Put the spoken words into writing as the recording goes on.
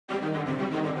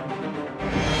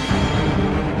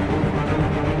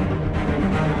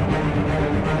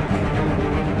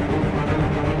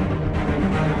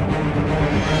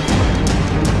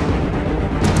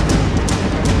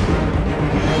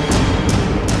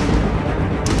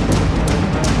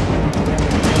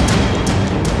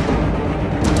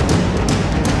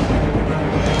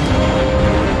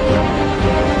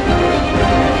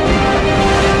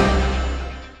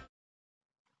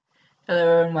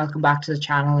welcome back to the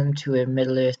channel and to a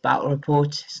Middle-earth battle report.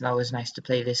 It's always nice to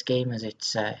play this game as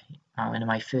it's one of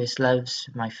my first loves.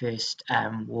 My first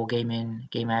wargaming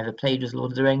game I ever played was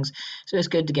Lord of the Rings, so it's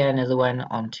good to get another one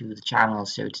onto the channel.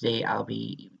 So today I'll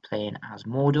be playing as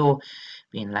Mordor,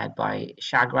 being led by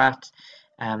Shagrat.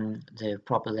 The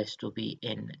proper list will be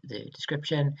in the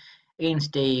description.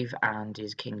 Against Dave and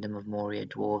his Kingdom of Moria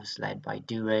dwarves led by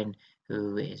Durin,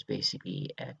 who is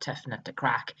basically a tough nut to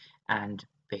crack, and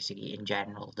basically in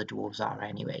general the dwarves are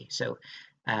anyway. So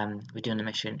we're doing the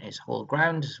mission is Hold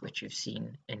Ground, which you've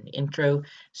seen in the intro,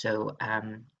 so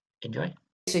enjoy.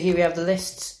 So here we have the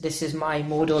lists. This is my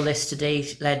Mordor list today,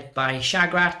 led by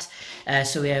Shagrat.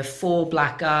 So we have 4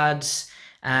 blackguards,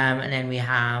 and then we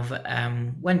have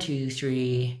 1, 2,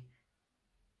 3,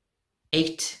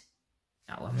 8.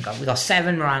 Oh, we've got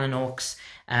 7 Moran orcs.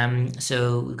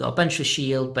 So we've got a bunch with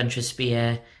shield, bunch with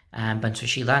spear, bunch with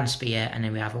shield and spear, and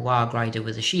then we have a warg rider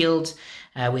with a shield.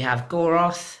 We have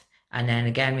Goroth, and then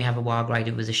again we have a warg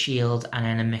rider with a shield, and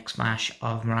then a mix mash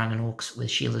of Moran orcs with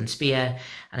shield and spear.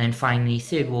 And then finally,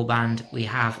 third warband, we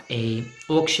have a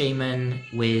orc shaman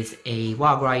with a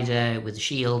warg rider with a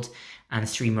shield, and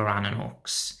 3 Moran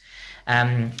orcs.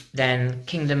 Then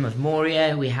Kingdom of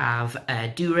Moria, we have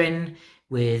Durin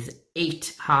with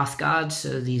 8 Hearthguards,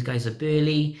 so these guys are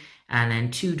burly, and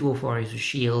then 2 Dwarf Warriors with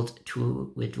shield,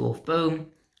 2 with Dwarf Bow,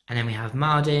 and then we have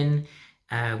Mardin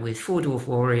with 4 Dwarf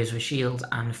Warriors with shield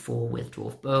and 4 with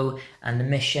Dwarf Bow, and the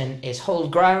mission is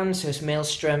Hold Ground, so it's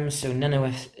Maelstrom, so none of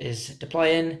us is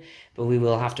deploying, but we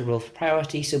will have to roll for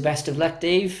priority, so best of luck,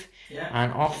 Dave,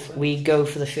 and off we go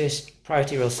for the first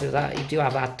priority roll. So that you do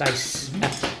have that dice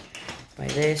up by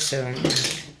there, so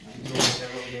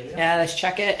yeah, let's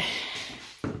check it.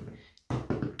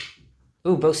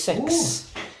 Ooh, both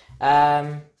 6.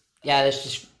 Yeah, let's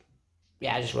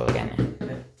just roll again.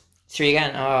 Okay. 3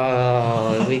 again.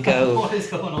 Oh, here we go. What is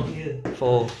going on here?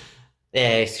 4.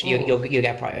 Yeah, you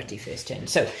get priority first turn.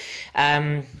 So,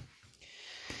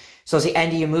 so at the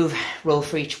end of your move, roll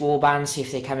for each warband, see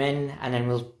if they come in, and then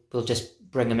we'll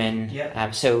just bring them in. Yeah.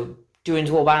 So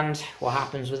Durin's warband, what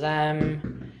happens with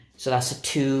them? So that's a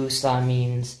 2. So that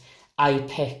means I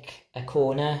pick a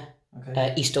corner,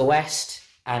 okay. East or west.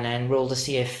 And then roll to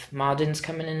see if Mardin's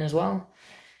coming in as well.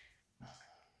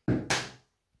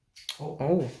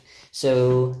 Oh,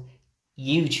 so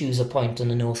you choose a point on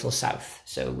the north or south.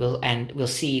 So we'll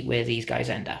see where these guys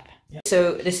end up. Yep.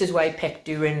 So this is where I picked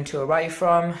Durin to arrive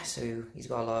from. So he's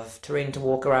got a lot of terrain to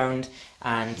walk around,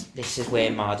 and this is where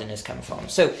Mardin has come from.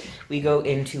 So we go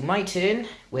into my turn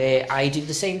where I do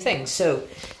the same thing. So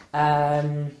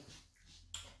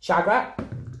Shagrat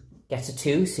gets a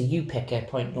 2, so you pick a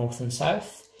point north and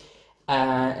south.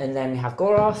 And then we have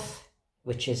Goroth,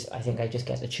 which is, I think I just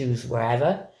get to choose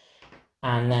wherever.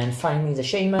 And then finally the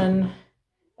shaman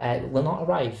will not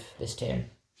arrive this turn.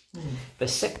 The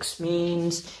 6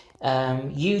 means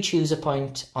you choose a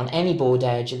point on any board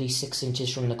edge at least 6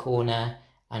 inches from the corner,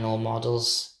 and all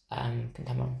models can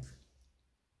come on.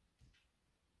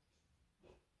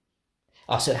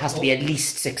 Oh, so it has to be at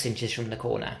least 6 inches from the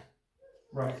corner.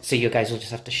 Right. So you guys will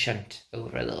just have to shunt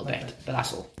over a little bit, but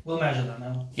that's all. We'll measure that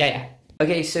now. Yeah.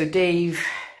 Okay, so Dave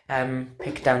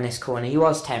picked down this corner. He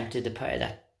was tempted to put it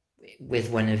up with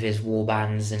one of his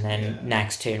warbands, and then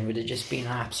next turn would have just been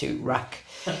an absolute ruck.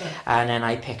 And then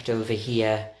I picked over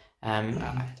here.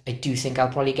 I do think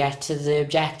I'll probably get to the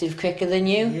objective quicker than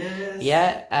you. Yes.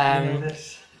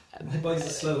 Yeah. My boys are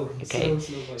slow. Okay.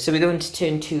 Slow So we go into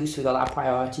turn 2, so we got that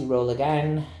priority roll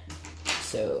again.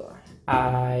 So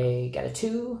I get a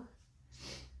 2.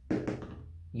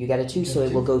 You get a 2, so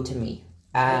it will go to me.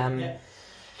 Yeah.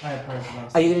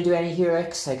 Are you going to do any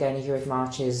heroics, like any heroic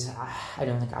marches? I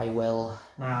don't think I will.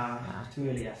 Nah, too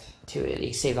early yet. Too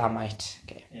early. Save that might.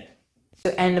 Okay. Yeah.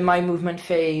 So end of my movement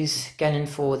phase, gunning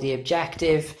for the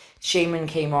objective. Shaman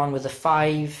came on with a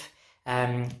 5.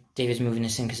 David's moving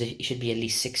this in because he should be at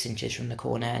least 6 inches from the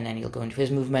corner, and then he'll go into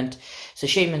his movement. So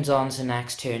Shaman's on, so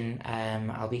next turn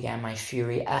I'll be getting my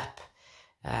Fury up.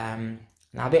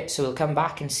 So we'll come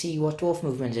back and see what dwarf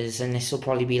movement is, and this will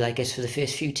probably be like this for the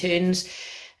first few turns,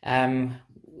 and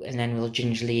then we'll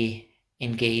gingerly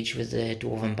engage with the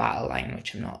dwarven battle line,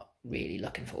 which I'm not really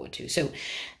looking forward to. So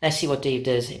let's see what Dave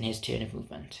does in his turn of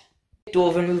movement.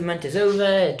 Dwarven movement is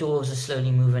over. Dwarves are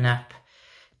slowly moving up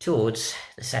towards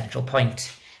the central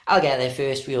point. I'll get there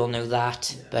first, we all know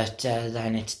that, but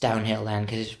then it's downhill then,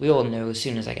 because we all know as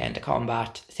soon as I get into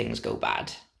combat, things go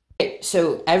bad. Okay,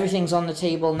 so everything's on the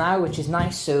table now, which is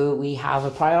nice. So we have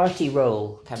a priority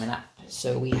roll coming up.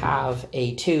 So we have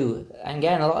a 2. And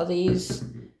again, a lot of these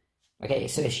Okay,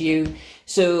 so it's you.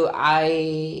 So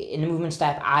in the movement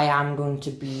step, I am going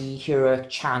to be heroic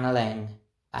channeling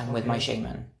with my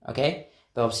shaman, okay?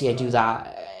 But obviously I do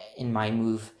that in my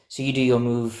move. So you do your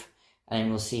move, and then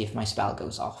we'll see if my spell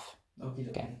goes off.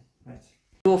 Okay. Right.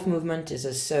 Dwarf movement is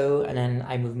as so, and then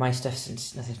I move my stuff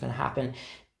since nothing's going to happen.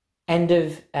 End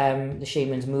of the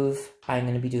shaman's move, I'm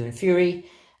going to be doing fury.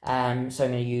 So I'm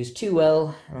going to use 2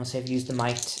 will, and also I've used the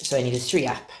might, so I need a 3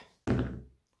 up.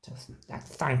 So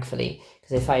thankfully,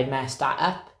 because if I had messed that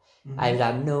up, I would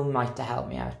have no might to help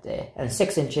me out there. And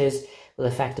 6 inches will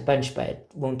affect a bunch, but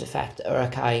it won't affect the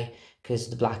Uruk-hai, because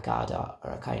the Blackguard are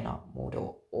Uruk-hai, not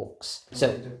Mordor orcs.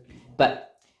 So,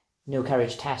 but no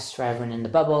courage tests for everyone in the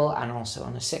bubble, and also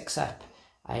on a 6 up,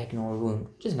 I ignore a wound,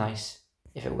 which is nice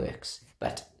if it works.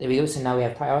 But there we go. So now we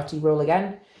have priority roll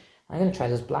again. I'm going to try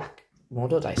those black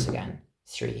Mordor dice again.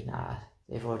 3. Nah,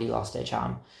 they've already lost their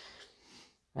charm.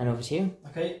 And over to you.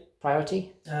 Okay.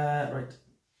 Priority. Right.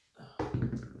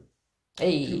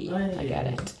 Hey, I get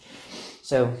it.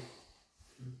 So,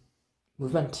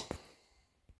 movement.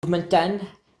 Movement done.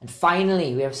 And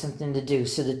finally, we have something to do.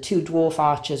 So the 2 dwarf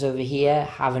archers over here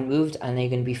haven't moved, and they're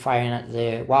going to be firing at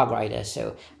the Warg Rider.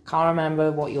 So can't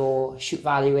remember what your shoot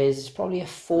value is. It's probably a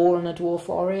 4 on a dwarf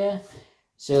warrior.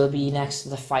 So it'll be next to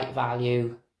the fight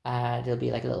value. There'll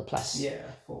be like a little plus. Yeah,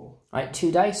 4. Right,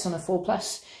 2 dice on a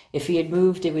 4+. If he had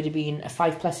moved, it would have been a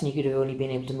 5+, and you could have only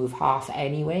been able to move half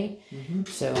anyway.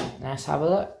 So let's have a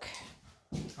look.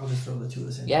 I'll just throw the 2 at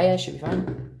the same time. Yeah, should be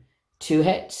fine. 2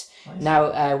 hits. Nice.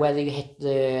 Now, whether you hit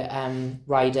the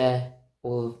rider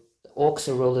or the orcs,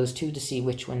 so roll those 2 to see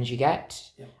which ones you get.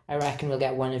 Yep. I reckon we'll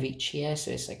get 1 of each here,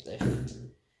 so it's like the...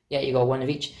 Yeah, you got 1 of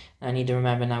each. I need to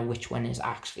remember now which one is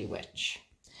actually which.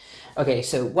 Okay,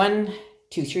 so 1,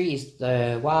 2, 3 is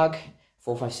the Warg.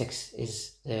 4, 5, 6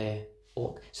 is the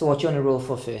orc. So what do you want to roll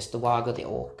for first, the Warg or the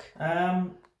orc?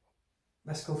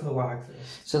 Let's go for the Warg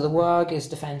first. So the Warg is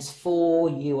defense 4,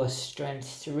 you are strength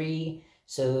 3.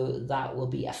 So that will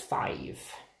be a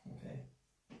 5.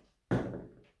 Okay.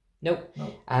 Nope.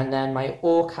 And then my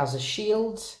orc has a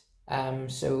shield.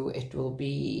 So it will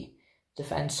be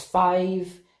defense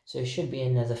 5. So it should be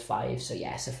another 5. So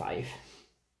yes, a 5.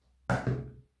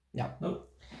 No. Nope.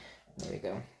 There we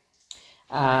go.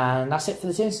 And that's it for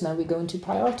the turn. So now we go into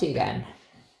priority again.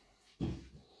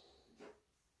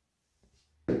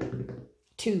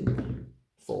 2,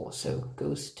 4. So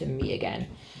goes to me again.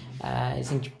 I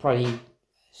think you're probably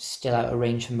still out of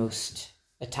range for most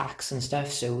attacks and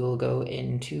stuff, so we'll go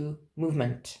into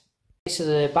movement. So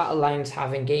the battle lines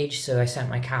have engaged, so I sent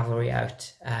my cavalry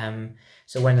out.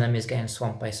 So one of them is getting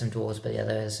swamped by some dwarves, but the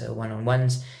others are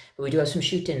one-on-ones. But we do have some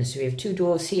shooting, so we have 2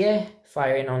 dwarves here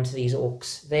firing onto these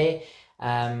orcs there.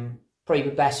 Probably be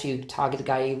best for you to target the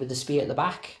guy with the spear at the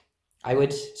back. I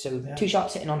would. So 2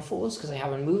 shots hitting on 4s because I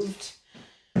haven't moved.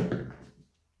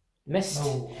 Missed.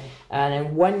 Oh. And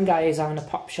then 1 guy is having a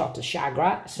pop shot to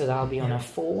Shagrat, so that'll be on a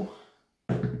 4.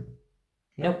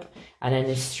 Nope. And then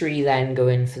there's 3 then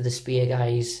going for the spear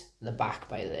guys at the back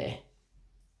by there.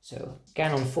 So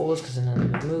again on 4s because none of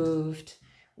them have moved.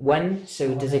 1,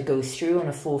 so does it go through on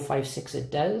a 4, 5, 6?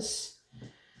 It does.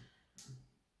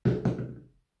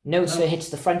 No, so it hits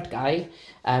the front guy.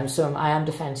 So I am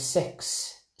defense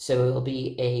 6, so it'll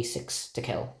be a 6 to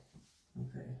kill.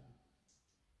 Okay.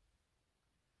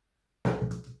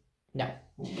 No.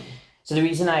 So the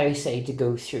reason I always say to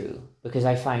go through, because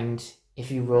I find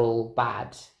if you roll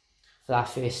bad for that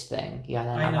first thing, you have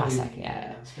that second.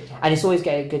 Yeah. And it's always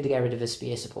good to get rid of the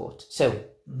spear support. So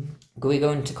we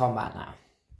go into combat now.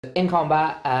 In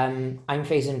combat, I'm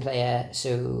phasing player,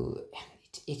 so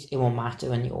it won't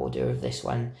matter in the order of this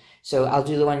one. So I'll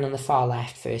do the one on the far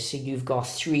left first. So you've got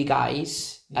 3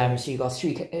 guys. So you've got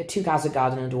 2 Khazad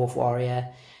Guard and a Dwarf Warrior.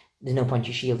 There's no point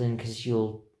you shielding because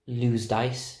you'll lose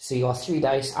dice. So you got 3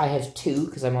 dice. I have 2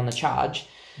 because I'm on the charge.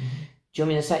 Do you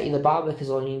want me to set you the bar? Because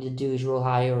all you need to do is roll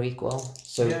high or equal.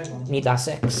 So you need that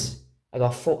 6. I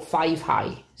got 5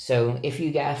 high. So if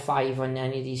you get a 5 on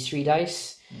any of these 3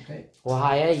 dice or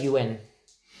higher, you win.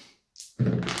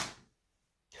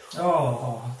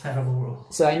 Oh, terrible roll.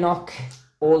 So I knock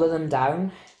all of them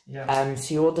down. Yeah.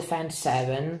 So you're defense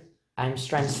 7. I'm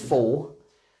strength 4.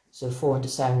 So 4 into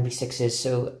 7 would be 6s.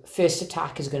 So first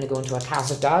attack is going to go into a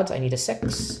Khazad Guard. I need a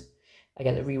 6. I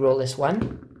get to re-roll this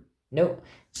one. Nope.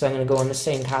 So I'm going to go on the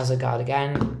same Khazad Guard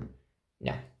again.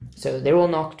 No. So they're all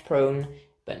knocked prone,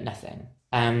 but nothing.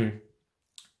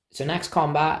 So next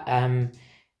combat,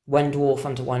 1 dwarf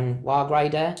onto 1 Warg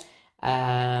Rider.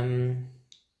 I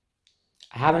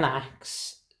have an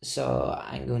axe, so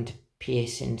I'm going to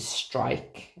piercing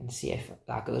strike and see if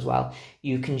that goes well.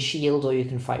 You can shield or you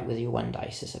can fight with your 1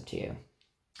 dice. It's up to you.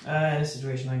 In this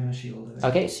situation, I'm going to shield it.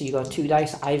 Okay, so you got 2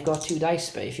 dice. I've got 2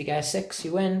 dice, but if you get a 6,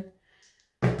 you win.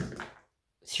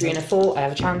 3 and a 4. I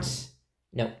have a chance.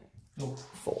 No. Oh.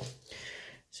 4.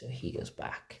 So he goes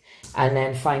back. And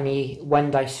then finally,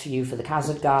 1 dice for you for the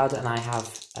Khazad Guard, and I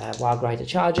have Wild Rider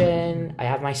charging. I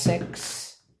have my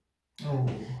 6. Oh.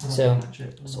 So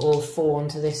it's all 4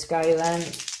 onto this guy then.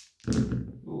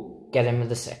 Ooh. Get him with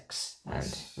the 6.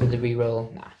 And with the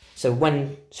reroll, nah. So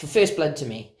first blood to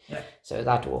me. Yeah. So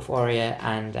that Dwarf Warrior,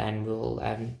 and then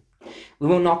we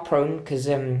will knock prone because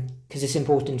it's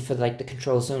important for like the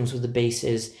control zones with the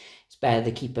bases. It's better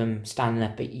to keep them standing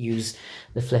up, but use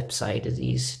the flip side of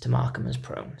these to mark them as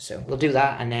prone. So we'll do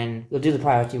that, and then we'll do the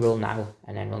priority roll now,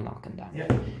 and then we'll knock them down.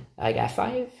 Yeah. I get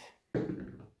 5.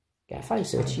 Get 5,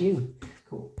 so it's you.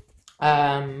 Cool.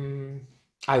 I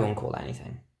won't call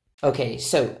anything. Okay,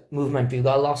 so movement. We've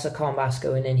got lots of combats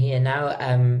going in here now.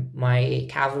 My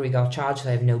cavalry got charged, so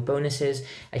I have no bonuses.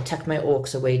 I tucked my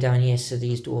orcs away down here so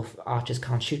these dwarf archers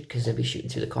can't shoot because they'll be shooting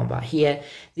through the combat here.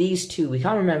 These two, we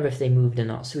can't remember if they moved or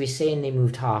not, so we're saying they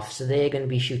moved half, so they're going to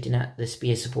be shooting at the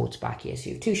spear supports back here.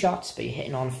 So you have 2 shots, but you're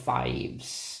hitting on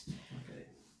 5s.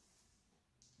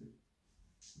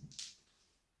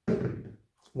 Okay.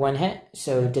 1 hit,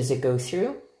 so does it go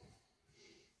through?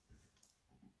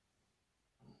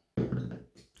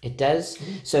 It does.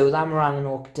 So that Morangan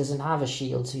Orc doesn't have a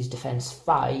shield, so he's defense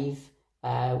 5,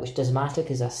 which doesn't matter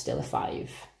because that's still a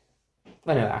 5.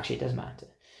 Well, no, actually it does matter.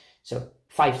 So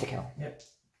 5 to kill. Yep.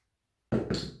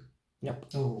 Nope.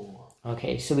 Oh.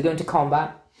 Okay, so we go into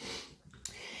combat.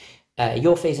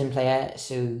 You're phasing player,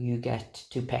 so you get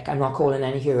to pick. I'm not calling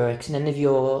any heroics. None of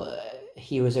your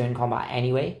heroes are in combat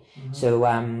anyway. So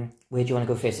where do you want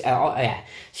to go first? Oh yeah,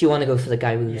 so you want to go for the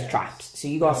guy who's trapped. So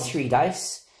you got 3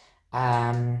 dice.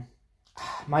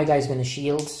 My guy's going to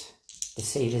shield to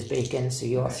save his bacon, so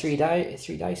you got 3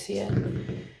 dice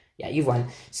here. Yeah, you've won.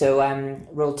 So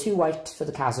roll 2 white for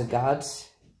the Khazad Guards.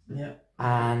 Yeah.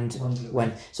 And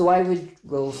 1. So what I would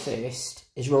roll first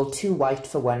is roll 2 white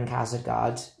for 1 Khazad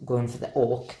Guard, going for the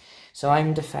Orc. So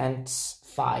I'm defense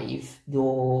 5.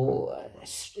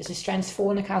 Is it strength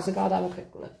 4 in a Khazad Guard? Have a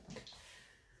quick look.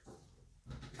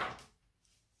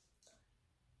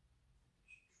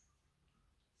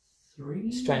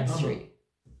 Strength 3.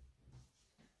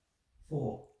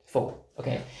 4. 4.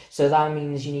 Okay, so that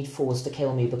means you need 4s to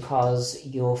kill me because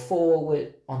your 4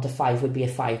 onto 5 would be a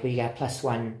 5, but you get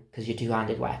 +1 because you're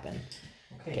 2-handed weapon.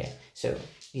 Okay, so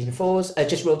using 4s,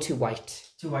 just roll 2 white.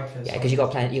 2 white first. Yeah, because you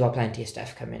got plenty of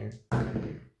stuff coming.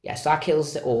 Yeah, so that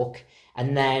kills the Orc,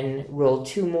 and then roll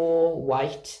 2 more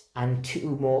white and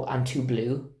 2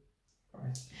 blue.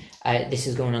 Right. This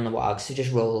is going on the Warg, so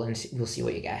just roll and we'll see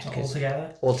what you get. All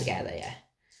together? All together, yeah.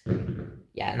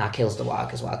 Yeah, and that kills the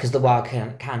Warg as well, because the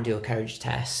Warg can do a courage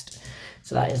test.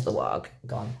 So that is the Warg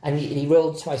gone. And he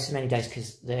rolled twice as many dice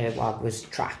because the Warg was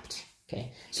trapped.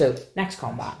 Okay, so next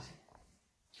combat.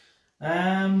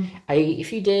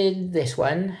 If you did this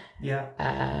one,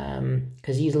 yeah,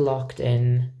 because he's locked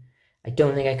in, I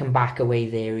don't think I can back away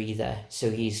there either.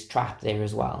 So he's trapped there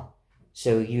as well.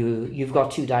 So you've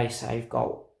got 2 dice, I've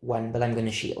got 1, but I'm going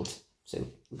to shield. So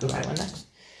we'll do that one next.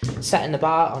 Setting the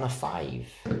bar on a 5.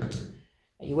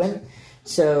 You win.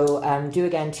 So do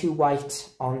again 2 white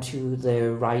onto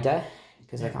the rider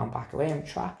because I can't back away. I'm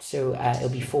trapped. So it'll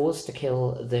be 4s to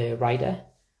kill the rider.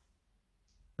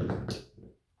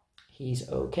 He's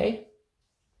okay.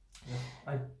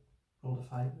 I rolled a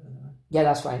 5. Yeah,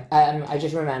 that's fine. I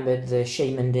just remembered the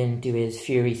shaman didn't do his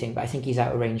fury thing, but I think he's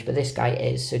out of range. But this guy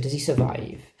is. So does he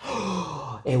survive?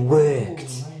 It worked.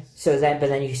 Oh, nice. So but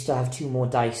then you still have 2 more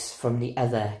dice from the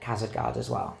other Khazad Guard as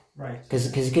well. Right.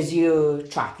 Because you're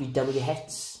trapped, you double your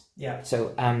hits. Yeah.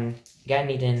 So again,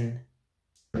 needing.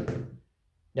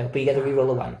 No, but you get to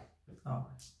reroll a 1. Oh.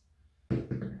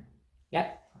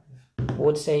 Yep.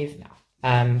 Ward save. No.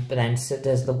 But then so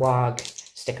does the Warg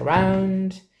stick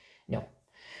around? No.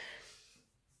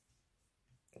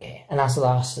 Okay, and that's the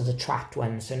last of the trapped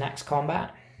ones. So next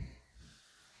combat.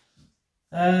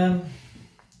 So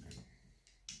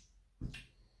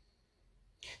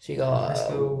you got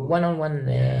 1-on-1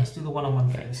 there. Yeah, let's do the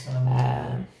 1-on-1 first, and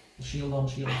then we'll shield on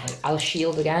shield first. I'll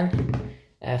shield again.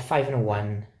 5 and a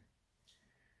 1.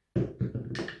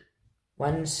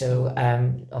 1. So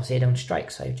obviously I don't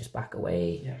strike, so I just back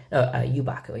away. Yeah. No, you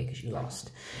back away because you lost.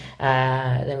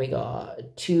 Then we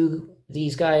got 2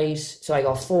 these guys. So I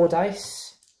got 4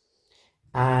 dice,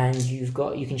 and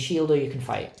you can shield or you can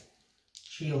fight.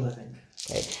 Shield, I think.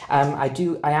 Okay.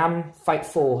 I am fight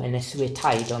 4 in this, so we're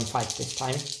tied on fight this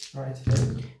time. Right.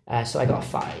 So I got a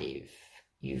 5.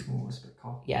 That's a bit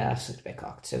cocked. Yeah, that's a bit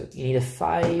cocked. So you need a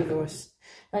 5 or...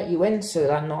 Right, you win, so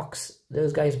that knocks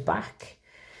those guys back.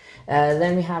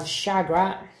 Then we have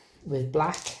Shagrat with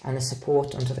black and a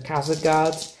support onto the Khazad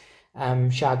Guards.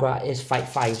 Shagrat is fight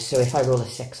 5, so if I roll a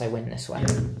 6, I win this one.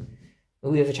 Yeah.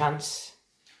 Will we have a chance?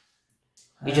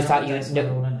 You just thought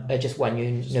just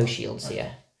one, no shields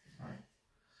here.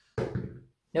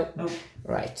 Nope.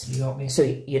 Right. You got me. So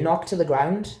you knock to the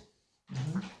ground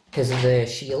because of the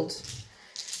shield.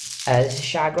 This is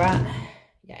Shagrat.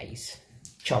 Yeah, he's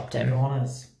chopped him.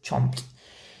 Chomped.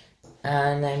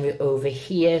 And then we're over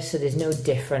here, so there's no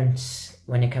difference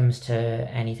when it comes to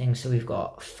anything. So we've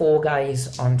got 4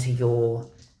 guys onto your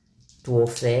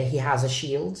dwarf there. He has a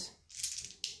shield.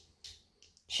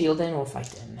 Shielding or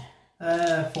fighting?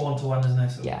 4-1, isn't it?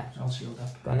 So yeah. I'll shield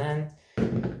up. Go on then.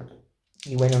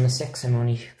 You win on the 6, I'm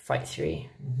only fight 3.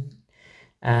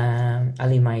 I'll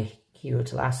leave my hero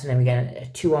to last, and then we get a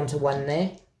 2-1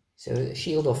 there. So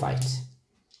shield or fight?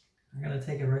 I'm going to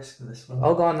take a risk for this one.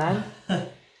 Oh, go on then.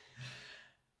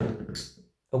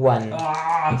 A 1.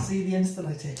 Ah, see the instant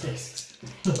I take risks.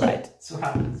 Right. That's what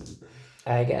happens.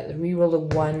 I get the reroll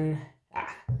of 1.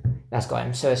 Ah, that's got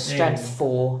him. So a strength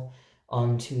 4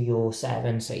 onto your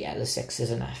 7. So yeah, the 6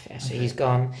 is enough. Yeah, so he's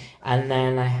gone. And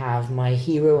then I have my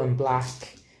hero in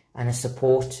black and a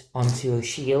support onto a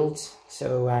shield.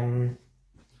 So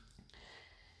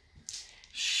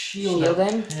shield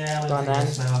him. Yeah, go on then.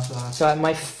 So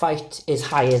my fight is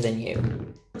higher than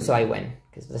you. So I win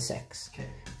because of the 6.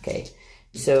 Okay.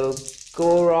 So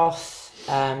Goroth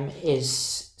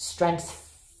is strength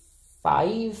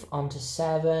 5 onto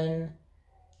 7.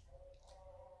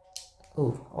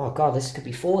 Oh god, this could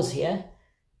be 4s here.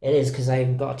 It is because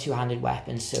I've got a 2-handed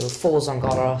weapon. So 4s on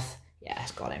Goroth. Yeah,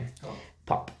 it's got him.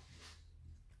 Pop.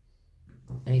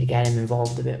 I need to get him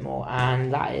involved a bit more.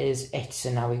 And that is it. So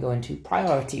now we go into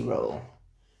priority roll.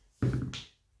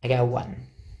 I get a 1.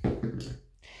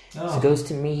 So it goes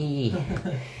to me.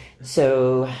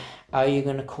 So, are you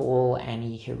going to call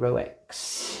any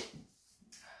heroics?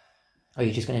 Or are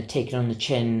you just going to take it on the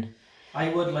chin? I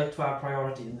would like to have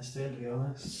priority in this turn, to be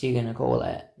honest. So you're going to call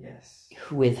it? Yes.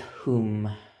 With whom?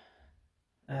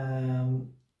 It's going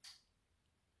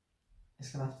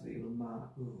to have to be with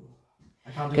Matt.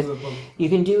 I can't do it with both. You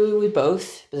can do it with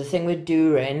both, but the thing with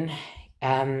Durin,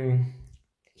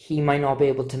 he might not be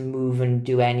able to move and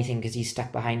do anything because he's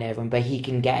stuck behind everyone, but he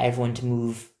can get everyone to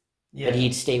move. Yeah. But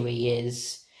he'd stay where he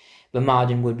is. But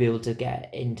Mardin would be able to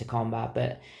get into combat,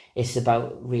 but it's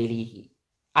about really...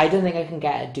 I don't think I can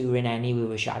get a Durin anywhere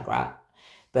with Shagrat,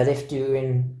 but if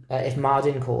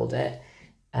Mardin called it,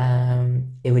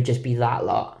 it would just be that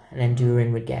lot, and then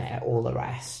Durin would get all the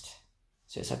rest.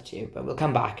 So it's up to you, but we'll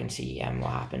come back and see what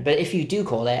happened. But if you do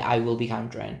call it, I will be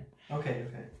countering. Okay.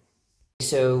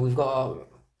 So we've got...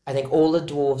 I think all the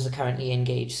dwarves are currently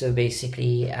engaged. So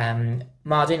basically,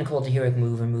 Mardin called a heroic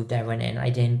move and moved everyone in. I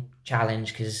didn't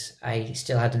challenge because I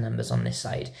still had the numbers on this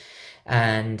side.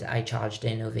 And I charged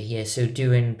in over here. So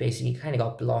Durin basically kind of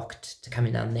got blocked to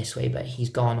coming down this way, but he's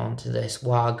gone onto this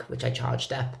warg, which I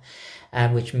charged up.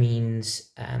 Which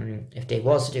means if Dave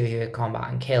was to do heroic combat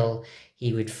and kill,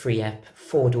 he would free up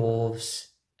 4 dwarves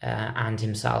and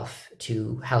himself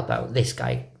to help out this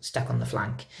guy stuck on the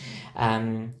flank.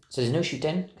 So there's no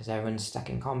shooting because everyone's stuck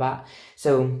in combat.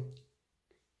 So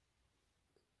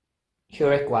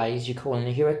heroic wise, you're calling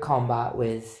a heroic combat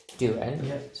with Durin.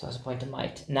 Yeah. So that's a point of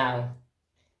might. Now,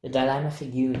 the dilemma for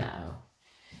you now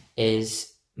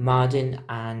is Mardin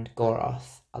and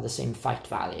Goroth are the same fight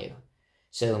value.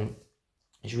 So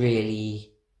it's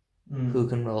really who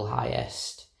can roll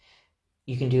highest.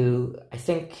 You can do, I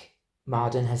think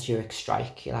Mardin has heroic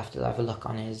strike. You'll have to have a look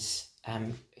on his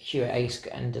heroic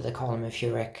under the column of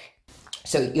heroic.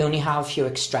 So you only have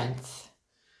heroic strength,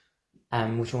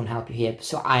 which won't help you here.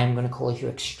 So I am going to call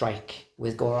heroic strike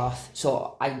with Goroth.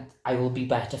 So I will be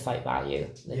better fight value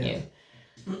than you.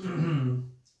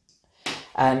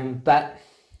 But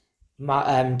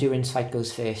Durin's fight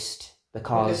goes first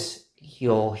because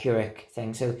your heroic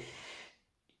thing. So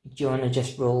do you want to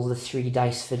just roll the 3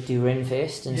 dice for Durin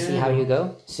first and see how you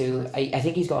go? So I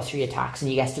think he's got 3 attacks and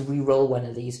he gets to re-roll one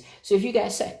of these. So if you get a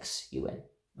 6, you win.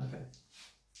 Okay.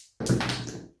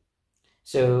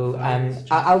 So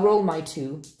I'll roll my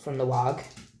 2 from the warg.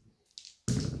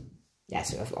 Yeah,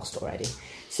 so I've lost already.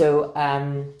 So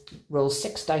roll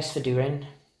 6 dice for Durin.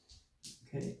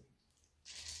 Okay.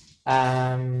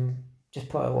 Just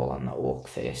put it all on the orc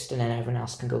first and then everyone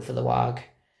else can go for the warg.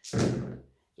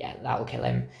 Yeah, that'll kill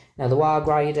him. Now the warg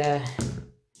rider,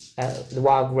 the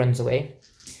warg runs away.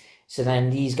 So then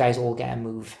these guys all get a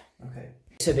move. Okay.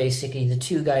 So basically the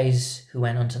 2 guys who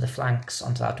went onto the flanks,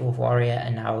 onto that dwarf warrior, are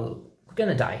now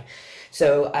gonna die.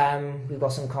 So we've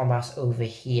got some combats over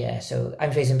here. So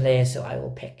I'm facing players, so I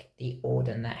will pick the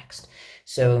order next.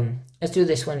 So let's do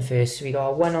this one first. So we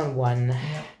got a 1-on-1.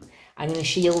 Yeah. I'm gonna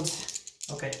shield.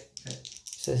 Okay.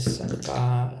 So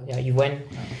yeah, you win.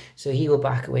 So he will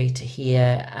back away to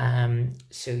here.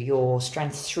 So you're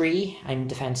strength 3, I'm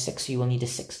defense 6, so you will need a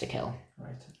 6 to kill.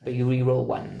 Right. But you re-roll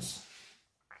 1s.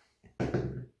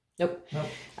 Nope. Nope.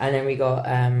 And then we got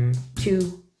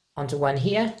 2 onto 1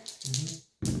 here.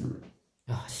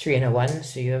 Oh, 3 and a 1,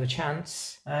 so you have a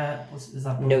chance. Is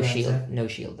that no shield, no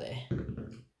shield there.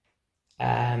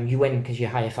 You win because you're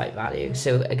higher fight value.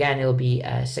 So again, it'll be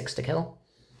 6 to kill.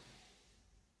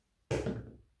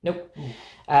 Nope.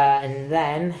 And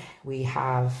then we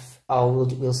have,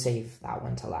 we'll save that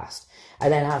one to last. I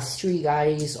then have 3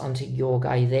 guys onto your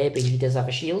guy there, but he does have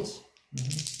a shield.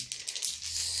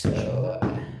 So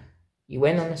you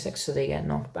win on the 6, so they get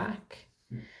knocked back.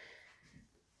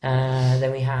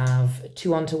 Then we have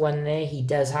 2 onto 1 there. He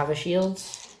does have a shield.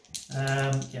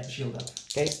 Yeah, shield up.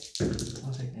 Okay.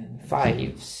 I'll take that.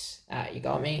 5s. You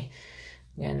got me.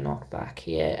 Getting knocked back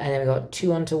here. And then we got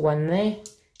 2 onto 1 there.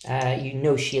 You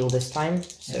no shield this time,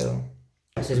 so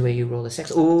this is where you roll the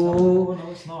 6. Oh,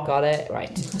 no, it's not. Got it.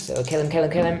 Right. So kill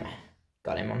him.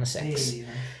 Got him on the 6. Hey.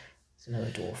 It's another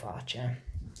dwarf archer.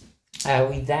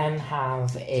 We then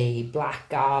have a black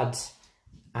guard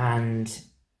and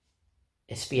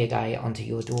a spear guy onto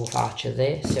your dwarf archer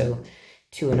there. So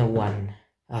 2 and a 1.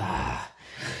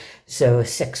 So a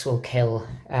 6 will kill.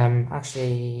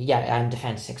 Actually, yeah, I'm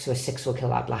defense 6, so a 6 will kill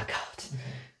that black guard.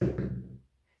 Okay.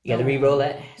 You gotta re-roll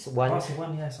it. It's a 1. Oh, it's a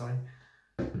 1, yeah, sorry.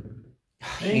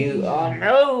 You, oh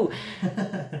no!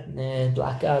 The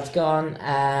blackguard's gone.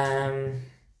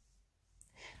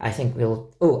 I think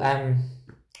we'll, oh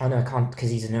no, I can't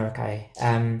because he's an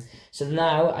Urukai. So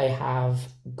now I have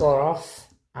Goroth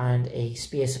and a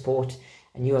spear support,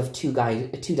 and you have 2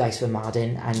 dice for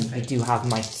Mardin, and you do have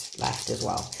might left as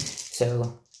well.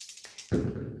 So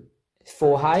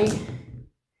 4 high. So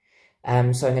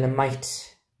I'm gonna might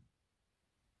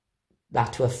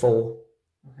that to a 4.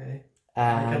 Okay.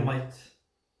 I might.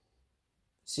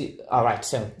 So, all right.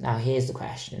 So now here's the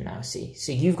question. Now, see.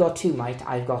 So you've got 2 might.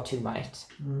 I've got 2 might.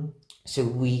 So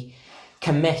we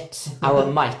commit our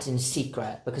might in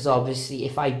secret, because obviously,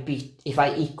 if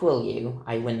I equal you,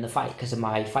 I win the fight because of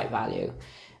my fight value.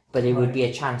 But it would be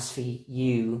a chance for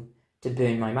you to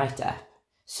burn my might up.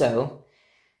 So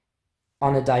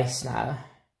on a dice now.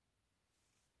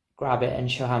 Grab it and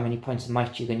show how many points of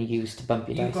might you're going to use to bump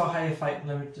your dice. You've got higher fight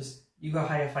limit, you got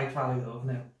higher fight value though,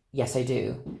 no? Yes, I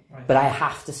do. Right. But I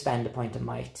have to spend a point of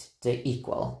might to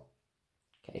equal.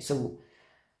 Okay, so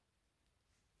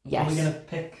yes. Are we going to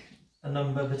pick a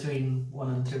number between 1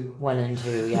 and 2? 1 and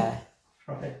 2, yeah.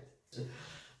 Right.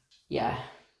 Yeah.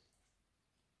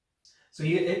 So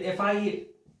if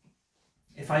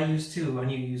I use 2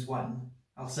 and you use 1,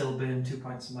 I'll still burn 2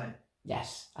 points of might.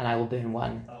 Yes, and I will burn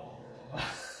 1. Oh.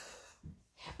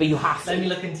 But you have to. Let me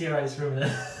look into your eyes for a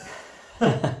minute.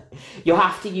 You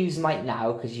have to use might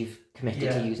now because you've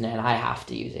committed to using it, and I have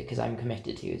to use it because I'm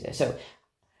committed to use it. So,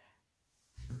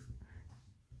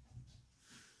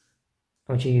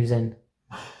 how much are you using?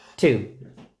 2.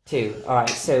 All right.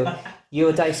 So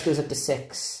your dice goes up to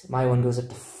 6. My one goes up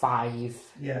to 5.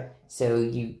 Yeah. So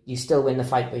you still win the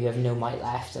fight, but you have no might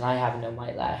left, and I have no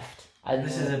might left. And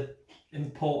this is an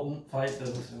important fight,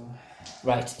 though. So.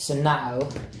 Right. So now.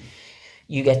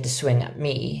 You get to swing at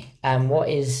me. What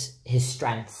is his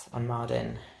strength on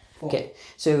Mardin? 4. Okay,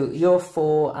 so you're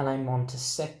 4 and I'm on to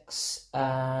 6.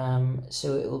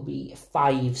 So it will be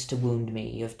 5s to wound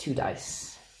me. You have 2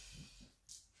 dice.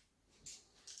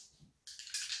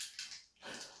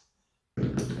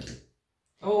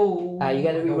 Oh. You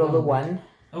get to reroll the 1.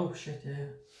 Oh shit!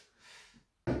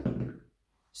 Yeah.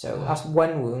 So that's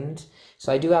 1 wound.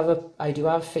 So I do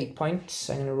have fate points.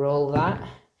 So I'm gonna roll that.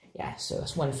 Yeah, so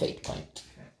it's 1 fate point.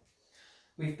 Okay.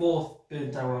 We've both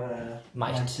burnt our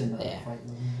might in that yeah. fight.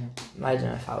 I don't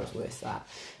know if I was worth that.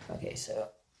 Okay, so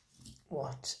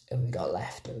what have we got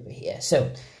left over here?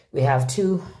 So we have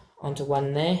 2 onto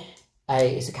 1 there.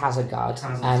 It's a Khazad guard.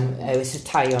 It's a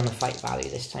tie on the fight value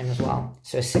this time as well.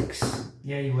 So a 6.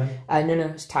 Yeah, you win. No,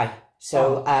 it's tie.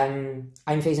 So I'm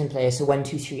facing player. So 1,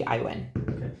 2, 3, I win.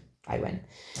 Okay. I win.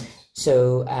 Nice.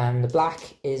 So the black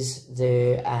is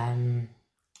the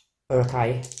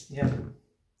Urukai. Yeah.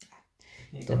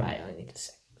 I need to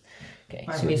say. Okay,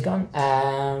 so he's gone.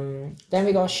 Then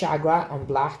we got Shagrat on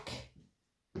black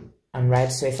and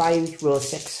red. So if I roll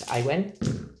 6, I win.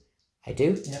 I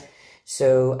do. Yeah.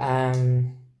 So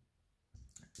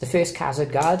the first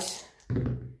Khazad guard.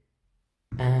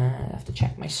 I have to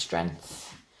check my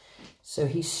strength. So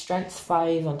he's strength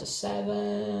 5 onto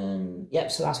 7.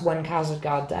 Yep. So that's 1 Khazad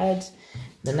guard dead.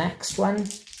 The next one.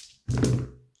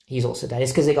 He's also dead.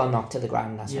 It's because they got knocked to the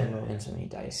ground. That's why Yeah. I'm rolling so many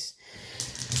dice.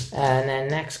 And then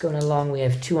next going along, we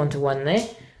have 2 onto 1 there.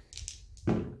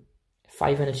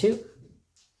 5 and a 2.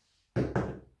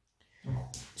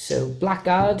 So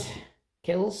Blackguard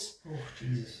kills. Oh,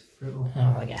 Jesus. Brutal.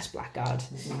 Oh, I guess Blackguard.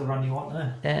 This is the run you want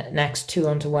there. Next 2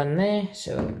 onto 1 there.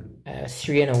 So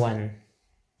 3 and a 1.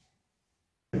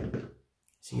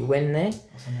 So you win there.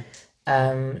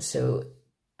 So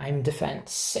I'm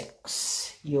defense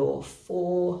 6. You're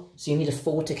 4. So you need a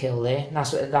 4 to kill there. And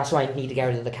that's why I need to get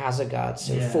rid of the Khazar guard.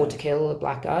 So 4 to kill the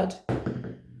Blackguard.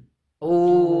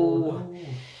 Oh. No.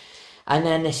 And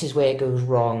then this is where it goes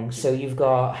wrong. So you've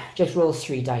got just roll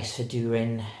 3 dice for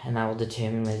Durin, and that will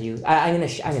determine whether you. I'm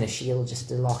gonna shield just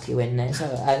to lock you in there. So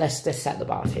let's set the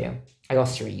bar for you. I got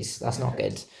 3s. That's not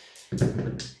good.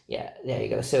 Yeah, there you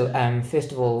go. So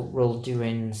first of all, roll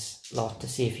Durin's lot to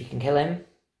see if you can kill him.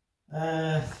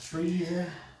 3s.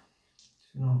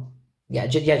 No. Yeah,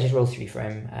 just roll 3 for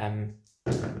him.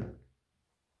 4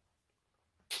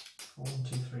 and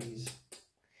 2 3s.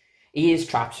 He is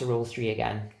trapped, so roll 3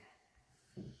 again.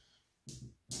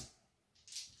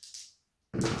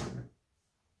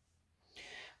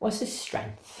 What's his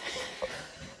strength?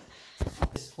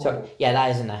 So yeah,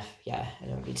 that is enough. Yeah, I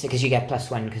don't need to, because you get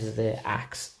 +1 because of the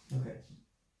axe. Okay.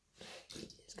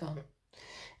 It's gone.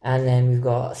 And then we've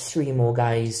got 3 more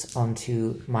guys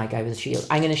onto my guy with a shield.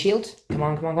 I'm gonna shield. Come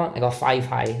on. I got 5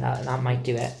 high. That might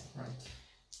do it.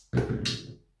 Right.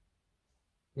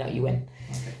 No, you win.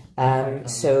 Okay.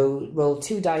 So roll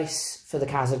 2 dice for the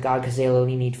Khazar guard because they'll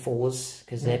only need 4s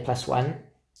because they're +1.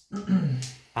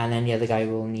 And then the other guy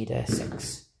will need a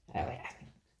 6. Oh yeah,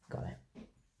 got it.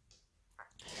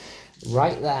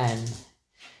 Right then.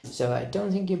 So I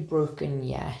don't think you're broken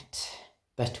yet,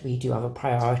 but we do have a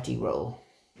priority roll.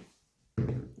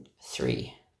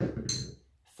 3,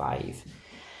 5.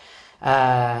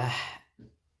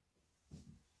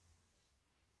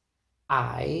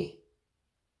 I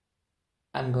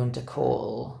am going to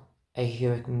call a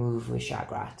heroic move with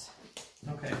Shagrat.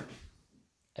 Okay.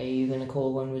 Are you going to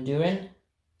call one with Durin?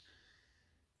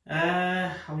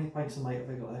 How many points of might have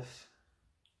I got left?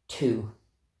 2.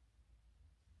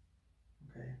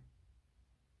 Okay.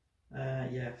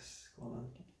 Yes. Go on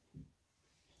then.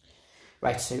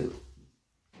 Right, so...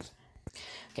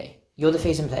 Okay, you're the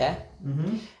facing player.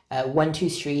 1, 2,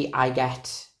 3, I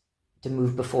get to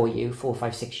move before you. 4,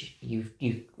 5, 6,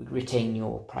 you retain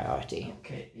your priority.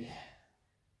 Okay.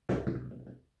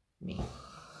 Me.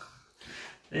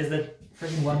 There's the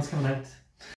freaking ones coming out.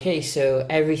 Okay, so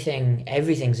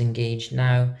everything's engaged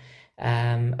now,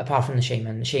 apart from the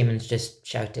shaman. The shaman's just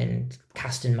shouting,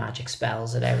 casting magic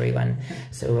spells at everyone.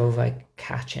 So we're over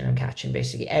catching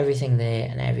basically everything there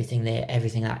and everything there,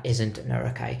 everything that isn't an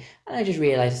Uruk-hai. And I just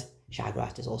realised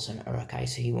Shagrat is also an Uruk-hai,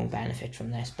 so he won't benefit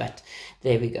from this, but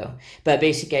there we go. But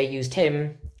basically I used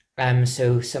him,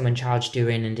 so someone charged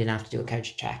Durin and didn't have to do a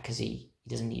courage check because he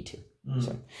doesn't need to.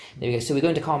 So there we go. So we're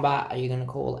going to combat. Are you going to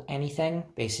call anything?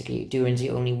 Basically, Durin's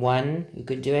the only one who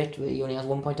could do it. He only has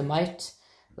 1 point of might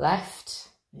left.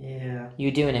 Yeah. You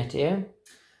doing it, do you?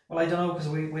 Well, I don't know, because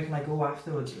where can I go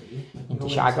afterwards, really? Into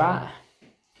Shagrat?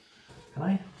 Can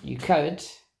I? You could.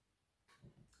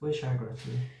 Where's Shagrat,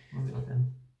 really? Where's it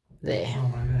looking? There. Oh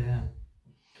my god,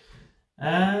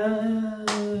 yeah.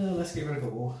 Let's give it a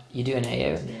go. You doing it,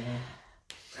 you?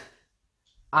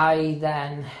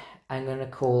 Yeah. I'm going to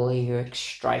call a heroic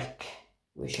strike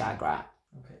with Shagrat.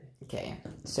 Okay. Okay,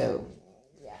 so,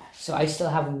 yeah. So I still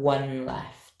have 1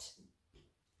 left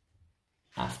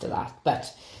after that.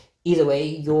 But either way,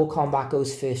 your combat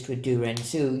goes first with Durin.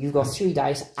 So you've got 3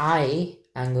 dice. I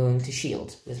am going to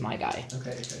shield with my guy.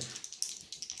 Okay.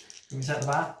 Can we set the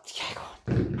bar? Yeah, go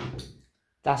on.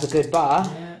 That's a good bar.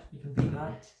 Yeah, you can beat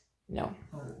that. No.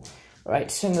 Oh. Right,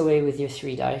 swing away with your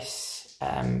 3 dice.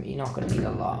 You're not going to need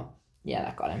a lot. Yeah,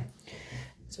 that got him.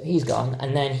 So he's gone,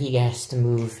 and then he gets to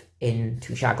move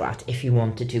into Shagrat if he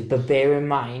wanted to. But bear in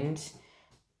mind,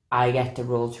 I get to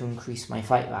roll to increase my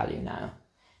fight value now.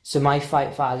 So my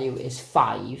fight value is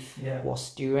 5. Yeah.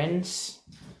 What's Durin's?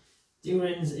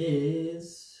 Durin's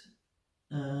is...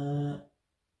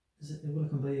 Is it... We're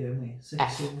looking by here, haven't we? 6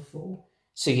 F. over 4?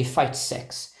 So you fight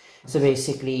 6. So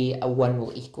basically, a 1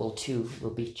 will equal 2 will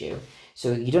beat you.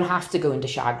 So you don't have to go into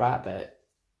Shagrat, but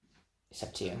it's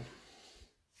up to you.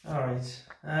 Alright.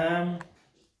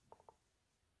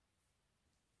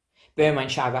 Bear in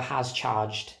mind, Shagrat has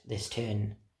charged this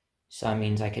turn. So that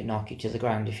means I could knock you to the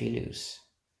ground if you lose.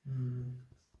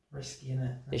 Risky,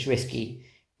 innit? It's risky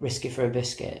for a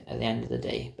biscuit at the end of the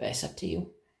day, but it's up to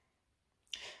you.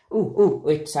 Ooh,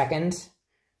 wait a second.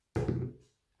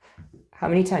 How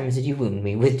many times did you wound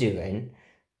me with Durin?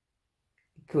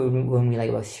 wound me like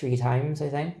about 3 times, I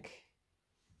think.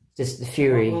 Just the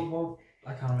fury. Well,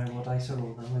 I can't remember what dice I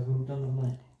rolled now. I've moved on,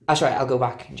 haven't I? That's right, I'll go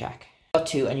back and check. Got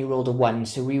 2 and you rolled a 1,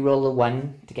 so re-roll a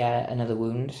 1 to get another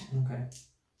wound. Okay.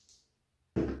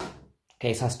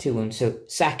 Okay, so that's 2 wounds. So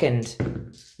second,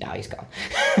 no, he's gone.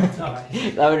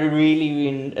 Alright. That would really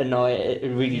annoy,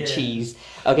 really cheese.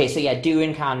 Okay, so yeah,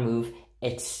 Durin can move.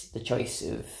 It's the choice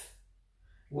of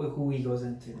who he goes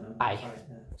into now. Aye. Right,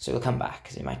 yeah. So we'll come back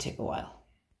because it might take a while.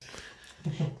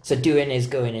 So Durin is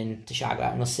going into Shagrat,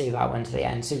 and we'll save that one to the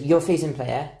end. So you're facing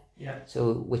player. Yeah.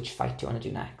 So which fight do you want to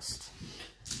do next?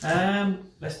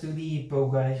 Let's do the bow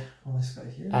guy on this guy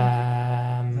here.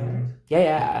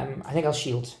 I think I'll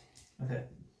shield. Okay.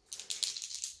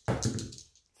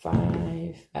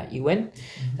 5. You win.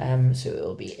 So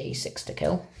it'll be a 6 to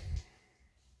kill.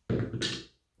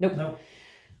 Nope. Nope.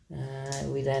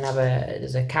 We then have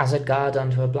there's a Khazad guard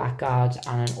onto a black guard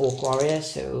and an orc warrior.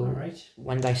 So Alright.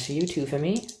 1 dice for you, 2 for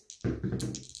me.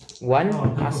 1. Oh,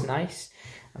 no. That's nice.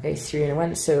 Okay, 3 and a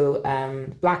 1. So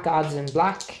black guards in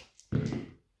black.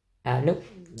 Nope.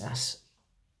 That's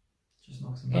Just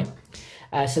knocks him back.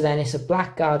 so then it's a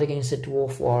black guard against a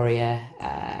dwarf warrior.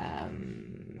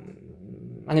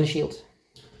 I'm going to shield.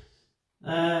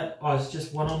 It's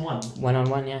just 1-on-1.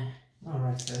 1-on-1, yeah.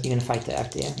 Alright, okay. You're going to fight it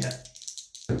after, yeah? Yeah.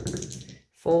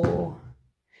 4.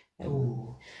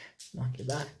 Ooh. Knock you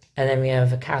back. And then we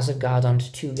have a Khazad guard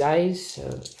onto 2 guys. So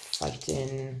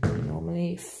fighting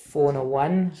normally. 4 and a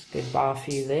 1. Good bar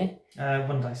for you there.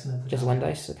 1 dice in it. Just 1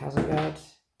 dice, so Khazad guard.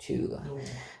 2.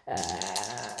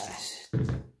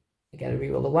 You get a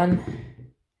reroll of 1.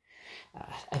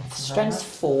 Strength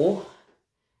 4.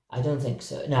 I don't think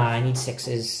so. No, I need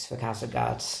 6s for Khazad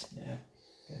guards. Yeah.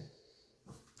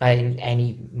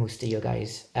 Most of your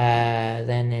guys.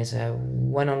 Then there's a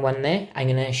 1-on-1 there. I'm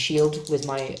gonna shield with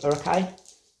my Uruk-hai.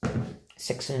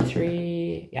 6 and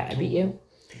 3. Yeah, I beat you.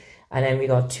 And then we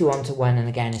got 2 onto 1, and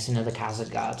again it's another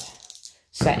Khazad guard,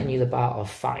 setting you the bar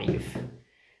of 5.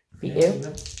 Beat you.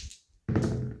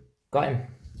 Got him.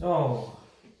 Oh.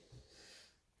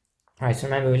 Alright, so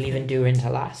remember we're leaving Durin to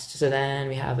last. So then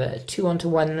we have a 2 onto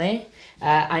 1 there.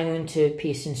 I'm going to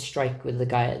pierce and strike with the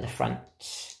guy at the front.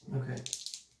 Okay.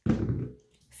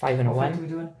 5 and a 1. What are we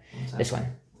doing? This one.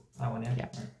 That one, yeah. Yeah.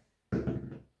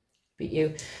 Beat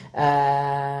you.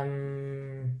 I'll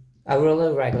roll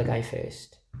a regular guy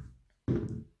first,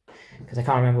 because I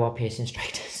can't remember what piercing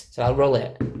strike does. So I'll roll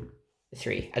it.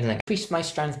 3. I don't know. Increase my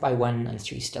strength by 1, and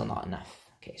 3 is still not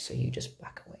enough. Okay, so you just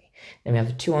back away. Then we have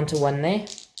a 2 onto 1 there.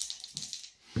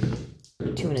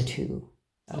 2 and a 2.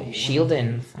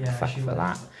 Shielding. Yeah, fuck shielding. for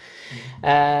that.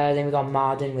 Then we got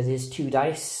Mardin with his 2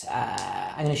 dice.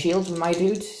 I'm gonna shield with my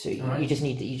dude. So you just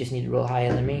need to roll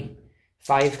higher than me.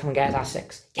 5. Come and get that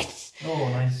 6. Yes. Oh,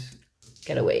 nice.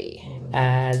 Get away.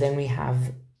 Then we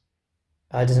have.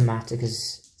 It doesn't matter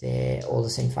because they're all the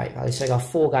same fight value. So I got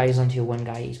 4 guys onto your 1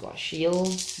 guy. He's got a shield.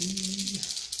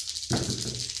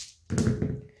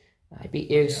 I beat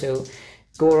you. Yeah. So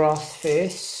Goroth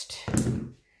first.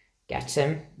 Gets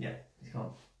him. Yeah, he's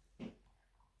gone. I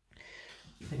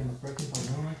think I'm a broken point,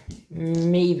 don't I?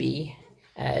 Maybe.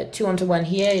 2 onto 1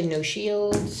 here, no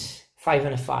shields. 5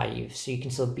 and a 5, so you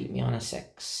can still beat me on a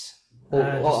 6.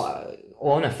 Or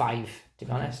on a 5, to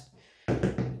be honest.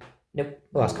 Nope.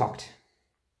 Well, that's cocked.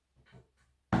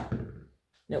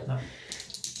 Nope. No.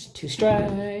 2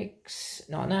 strikes,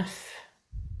 not enough.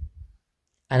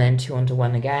 And then 2 onto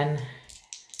 1 again.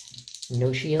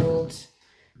 No shields.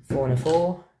 4 and a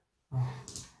 4. Oh.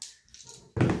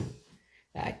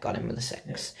 I got him with a 6.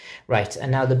 Yeah. Right,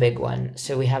 and now the big one.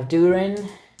 So we have Durin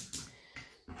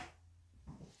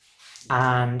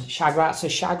and Shagrat. So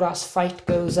Shagrat's fight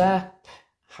goes up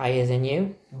higher than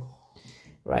you. Oh.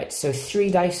 Right, so 3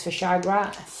 dice for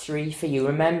Shagrat, 3 for you.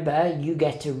 Remember, you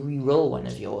get to re-roll one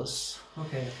of yours.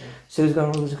 Okay. So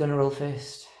who's gonna roll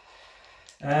first?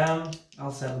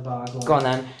 I'll set the bar. Go on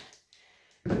then.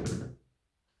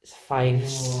 It's 5.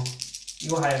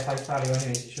 You're higher 5 value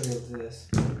anyway, so you should be able to do this.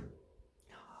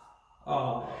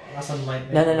 Oh, that's on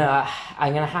might. No.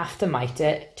 I'm gonna have to might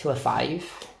it to a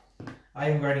 5. I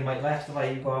haven't got any might left. Have I?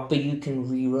 You got. But you can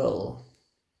re-roll.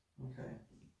 Okay.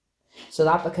 So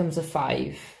that becomes a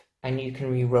 5, and you can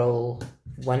re-roll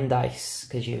 1 dice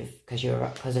because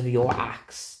of your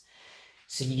axe.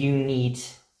 So you need.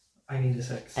 I need a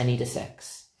 6. I need a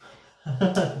 6.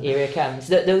 Here it comes.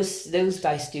 Those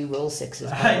dice do roll 6s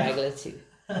by regular too.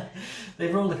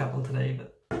 They've rolled a couple today,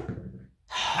 but.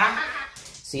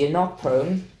 So you're not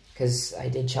prone, because I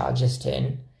did charge this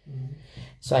turn.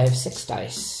 So I have 6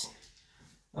 dice.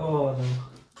 Oh no.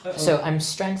 Uh-oh. So I'm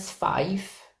strength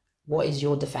 5. What is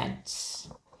your defense?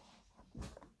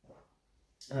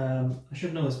 I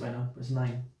should know this by now, but it's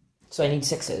 9. So I need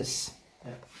 6s.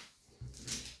 Yeah.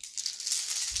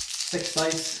 6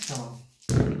 dice, come on.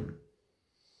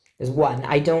 There's 1.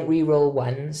 I don't re-roll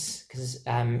 1s because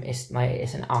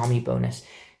it's an army bonus.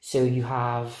 So you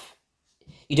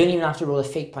don't even have to roll a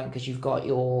fate point because you've got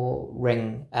your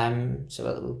ring. So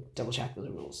we'll double check with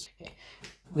the rules. Okay.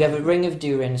 We have a ring of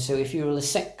Durin. So if you roll a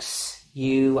 6,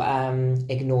 you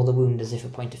ignore the wound as if a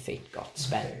point of fate got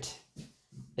spent.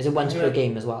 Is it once per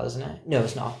game as well, isn't it? No,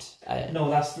 it's not. No,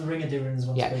 that's the ring of Durin is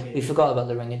once per game. We forgot about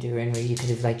the ring of Durin where you could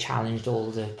have challenged all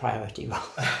the priority rolls.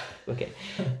 Okay.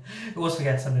 We always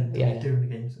forget something during the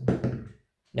game. So.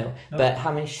 No, but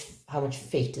how much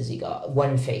fate has he got?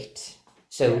 1 fate.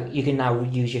 So you can now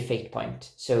use your fate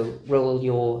point. So roll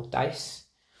your dice.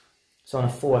 So on a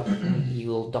 4, you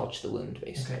will dodge the wound,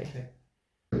 basically.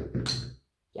 Okay.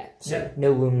 Yeah, so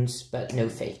no wounds, but no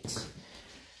fate.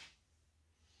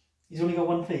 He's only got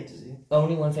 1 fate, does he?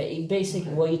 Only 1 fate.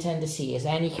 Basically, what you tend to see is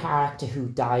any character who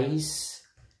dies,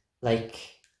 like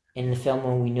in the film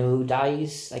when we know who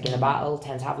dies, like in a battle,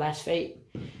 tends to have less fate.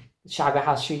 Shagrat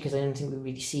has 3 because I don't think we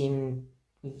really see him.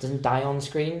 He doesn't die on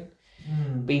screen.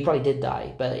 But he probably did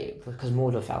die, but because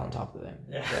Mordor fell on top of him.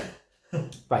 Yeah.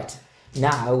 Right.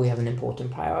 Now we have an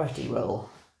important priority roll.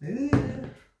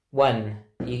 1.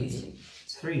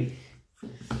 It's 3.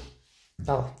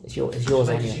 Oh, it's yours Should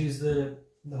I anyway. just use the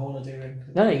Horn of Durin?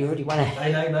 No, you already won it.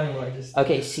 I know, I just...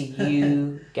 Okay, so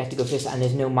you get to go first, and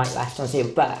there's no might left on the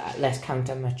table, but let's count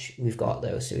how much we've got,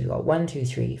 though. So we've got 1, 2,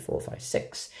 3, 4, 5,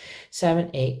 6, 7,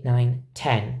 8, 9,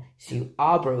 10. So you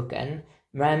are broken.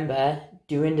 Remember,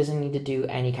 Durin doesn't need to do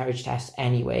any courage tests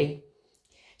anyway.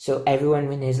 So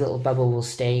everyone in his little bubble will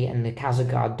stay, and the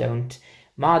Khazad don't.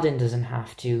 Mardin doesn't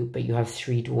have to, but you have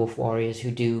 3 dwarf warriors who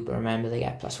do, but remember they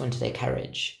get +1 to their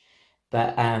courage.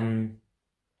 But I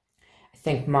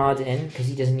think Mardin, because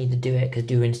he doesn't need to do it, because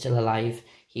Durin's still alive,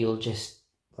 he will just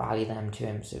rally them to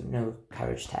him, so no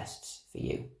courage tests for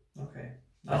you. Okay.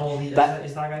 And is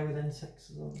that guy within 6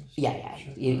 as well? Yeah,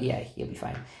 he'll be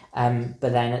fine.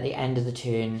 But then at the end of the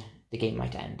turn, the game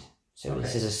might end. So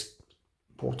this is an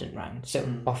important round. So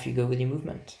off you go with your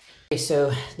movement. Okay,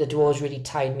 so the dwarves really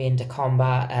tied me into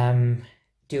combat.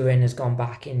 Durin has gone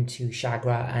back into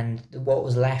Shagrat, and what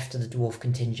was left of the dwarf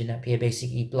contingent up here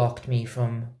basically blocked me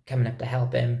from coming up to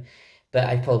help him. But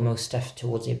I pulled most stuff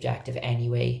towards the objective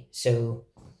anyway, so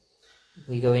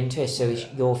we go into it. So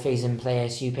your phase in player,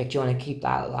 so you pick, do you want to keep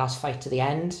that last fight to the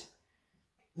end?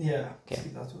 Yeah. Okay.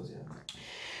 That was,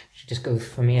 Just go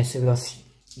from here. So we got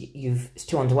it's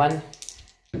 2 on 1.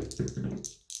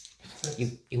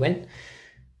 You win.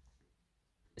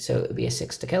 So it'll be a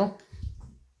 6 to kill.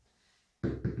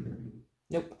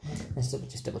 Nope. Let's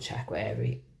just double check where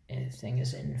everything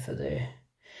is in for the...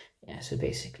 Yeah, so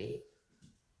basically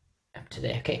up to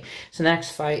there. Okay, so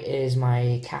next fight is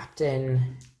my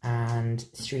captain and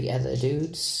 3 other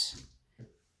dudes.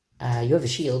 You have a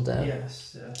shield though.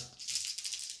 Yes, yeah.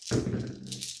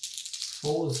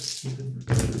 4s, you can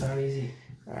very easy.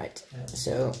 Alright,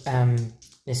 so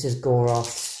this is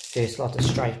Goroth's first lot of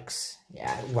strikes.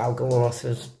 Yeah, well, Goroth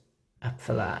was up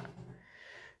for that.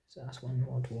 So that's 1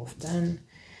 more dwarf done.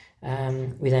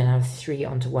 We then have 3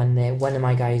 onto 1 there. One of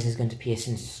my guys is going to pierce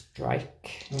and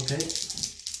strike. Okay.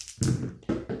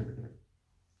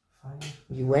 5.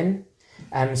 You win.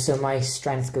 So my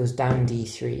strength goes down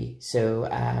D3. So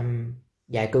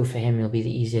yeah, go for him. It'll be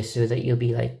the easiest, so that you'll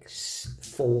be like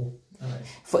 4. Alright.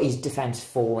 For his defense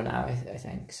 4 now, I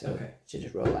think. So should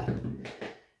just roll up.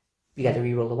 You get to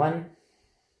re-roll the 1.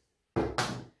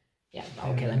 Yeah,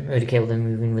 I'll kill him. Already killed him,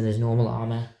 moving with his normal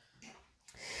armor.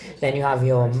 Then you have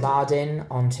your Mardin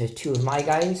onto 2 of my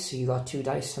guys. So you got 2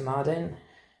 dice for Mardin.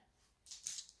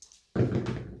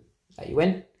 That you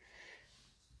win.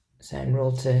 So then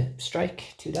roll to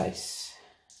strike, 2 dice.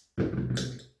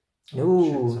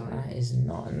 No, that is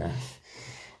not enough.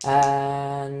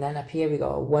 And then up here we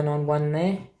got a 1 on 1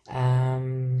 there. I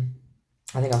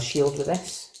think I'll shield with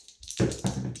this.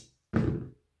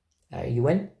 You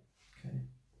win.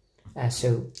 Okay.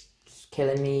 So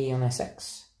killing me on a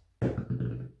 6.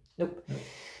 Nope.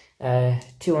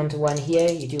 2 onto 1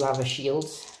 here. You do have a shield.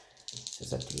 So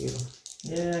it's up to you.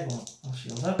 Yeah, go on. I'll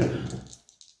shield up.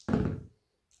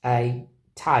 I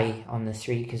tie on the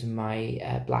 3 because of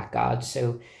my blackguard.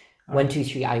 So 1, 2,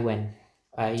 3, I win.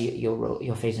 You'll roll.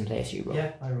 Your phase in place. So you roll.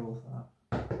 Yeah, I roll for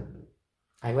that.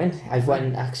 I win. I've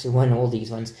actually won all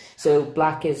these ones. So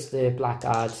black is the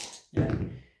blackguard. Yeah.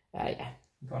 Yeah.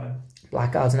 Got him.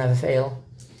 Blackguards never fail.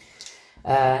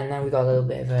 And now we've got a little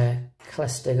bit of a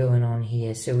cluster going on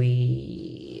here. So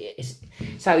it's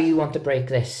how you want to break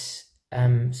this.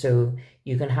 So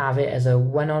you can have it as a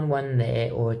 1-on-1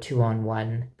 there or a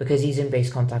 2-on-1 because he's in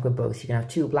base contact with both. You can have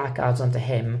 2 blackguards onto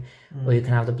him, or you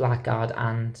can have the blackguard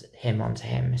and him onto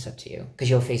him. It's up to you because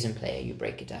you're facing player. You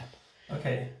break it up.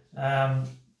 Okay.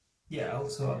 Yeah.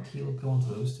 Also, he'll go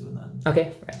onto those 2 and then.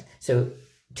 Okay. Right. So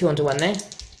 2-on-1 there.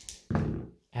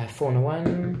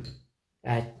 4-on-1.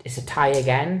 It's a tie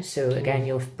again. So again,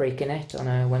 you're breaking it on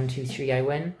a 1, 2, 3. I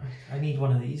win. I need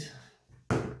one of these.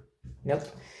 Nope.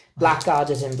 Blackguard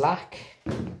is in black.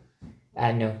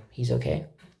 No, he's okay.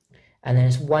 And then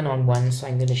it's 1-on-1, so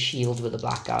I'm going to shield with the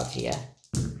blackguard here.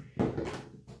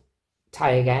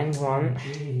 Tie again, come on.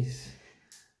 Jeez.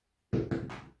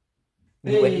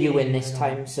 You win this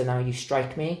time, so now you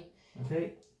strike me.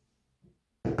 Okay.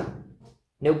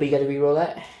 Nope, but you got to re-roll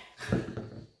it.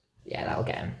 Yeah, that'll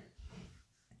get him.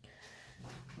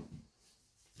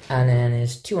 And then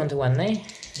it's 2-on-1 there.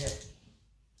 Yep.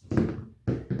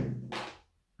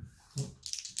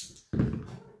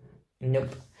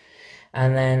 Nope.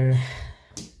 And then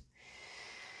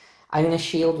I'm going to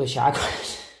shield with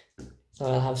Shagrat. So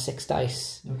I'll have 6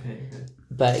 dice. Okay.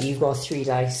 But you've got 3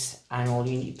 dice, and all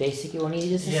you basically all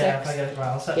need is a 6. Yeah, if I get it right,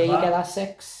 I'll set yeah, that. you get that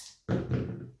 6.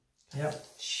 Yep.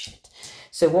 Shit.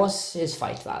 So what's his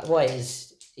fight that? What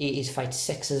is his fight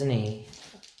 6, isn't he?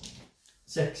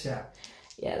 6, yeah.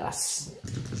 Yeah, that's.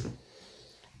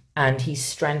 And he's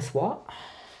strength what?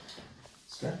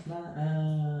 Strength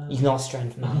man. He's not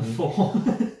strength man. 4.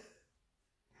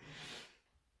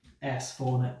 S4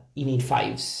 on it. You need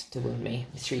 5s to wound me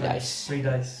with 3 dice. 3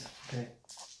 dice. Okay.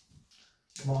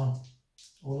 Come on.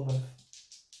 All of them.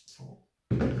 4.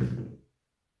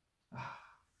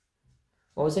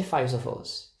 What was it? 5s or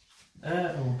 4s?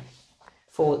 No.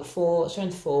 4,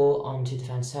 strength 4 on 2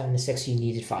 defense 7 to 6. You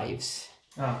needed 5s.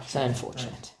 Oh, so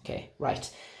unfortunate. Right. Okay, right.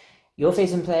 You're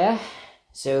facing player,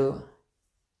 so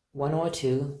 1 or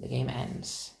 2, the game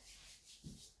ends.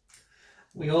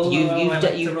 We all know I like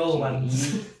to roll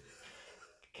ones.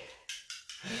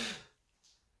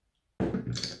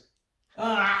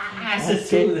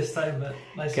 It's a 2 this time, but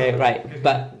nice. Okay, right,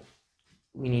 but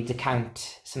we need to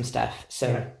count some stuff. So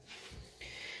yeah.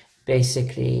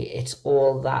 Basically, it's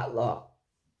all that lot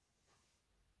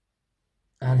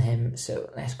and him. So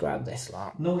let's grab this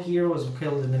lot. No heroes were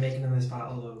killed in the making of this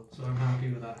battle, though, so I'm happy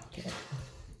with that. Okay.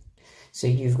 So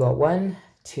you've got 1,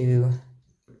 2,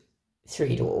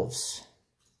 3 dwarves.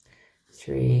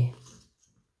 3,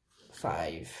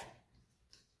 5,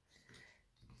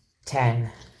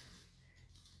 10,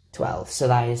 12. So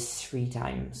that is 3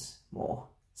 times more.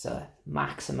 So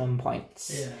maximum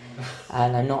points. Yeah.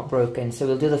 And I'm not broken. So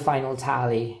we'll do the final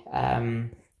tally.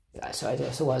 So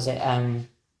what was it?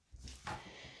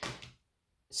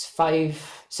 It's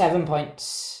 7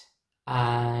 points,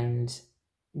 and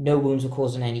no wounds were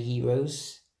caused on any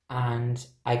heroes. And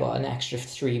I got an extra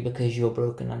 3 because you're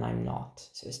broken and I'm not.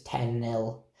 So it's 10-0.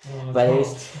 Oh, but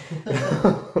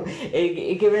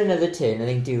it give it another turn. I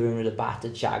think Durin would have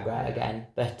battered Shagrat again.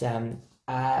 But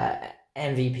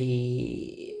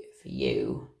MVP for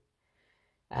you.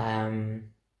 I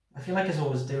feel like it's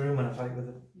always Durin when I fight with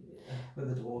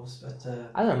the dwarves, but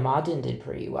I don't know. Martin did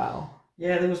pretty well.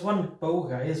 Yeah, there was one bow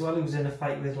guy as well who was in a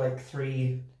fight with like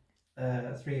 3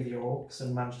 of your orcs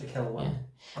and managed to kill one. Yeah.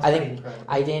 That's I think incredible.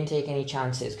 I didn't take any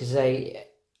chances because I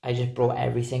just brought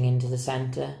everything into the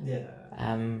centre. Yeah.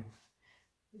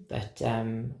 But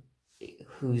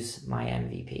who's my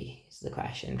MVP is the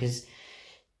question, because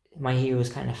my heroes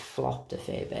kind of flopped a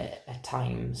fair bit at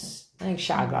times. I think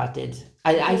Shagrat did.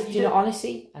 You know,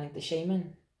 honestly, I think the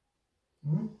shaman.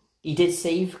 Mm-hmm. He did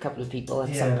save a couple of people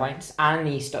at some points, and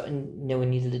he started. No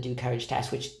one needed to do courage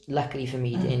test, which luckily for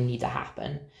me didn't need to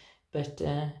happen. But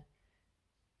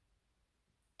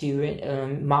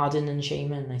Durin, Martin and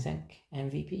Shaman, I think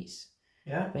MVPs.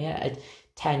 Yeah. But yeah,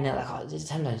 10-0. Like,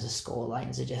 sometimes the score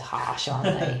lines are just harsh,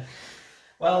 aren't they?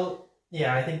 Well,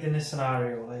 yeah, I think in this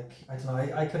scenario, like, I don't know,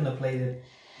 I couldn't have played it.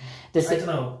 I don't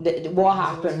know. What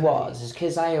happened was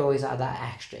because I always had that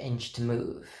extra inch to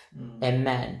move. It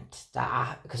meant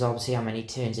that, because obviously how many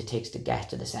turns it takes to get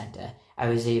to the centre, I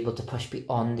was able to push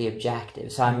beyond the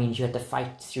objective. So that means you had to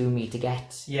fight through me to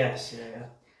get. Yes, yeah.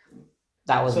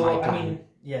 That was my plan. I mean,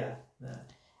 yeah.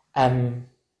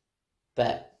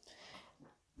 But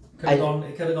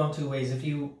it could have gone 2 ways. If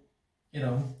you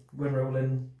when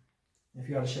rolling, if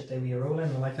you had a shit day where you're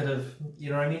rolling, and I could have, you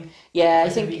know what I mean? Yeah, I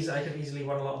could have easily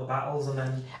won a lot of the battles, and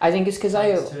then I think it's because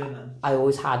I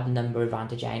always had number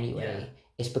advantage anyway. Yeah.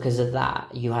 It's because of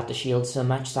that you had to shield so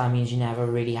much, so that means you never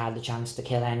really had the chance to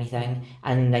kill anything.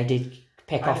 And I did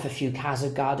pick off a few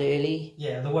Khazad Guard early.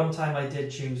 Yeah, the one time I did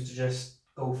choose to just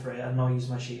go for it and not use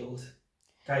my shield.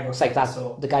 It's like that,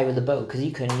 the guy with the bow, because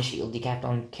he couldn't shield, he kept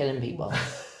on killing people.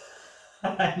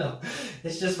 I know.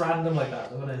 It's just random like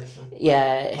that, isn't it?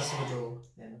 Yeah.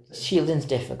 Shielding's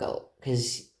difficult,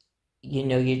 because you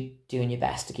know you're doing your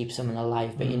best to keep someone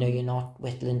alive, but you know you're not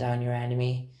whittling down your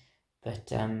enemy.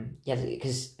 But yeah,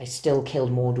 because I still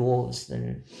killed more dwarves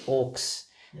than orcs,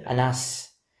 and that's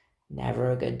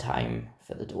never a good time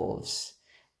for the dwarves.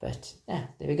 But yeah,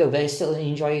 there we go. But you still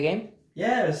enjoy your game?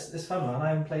 Yeah, it's fun, man. I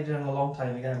haven't played it in a long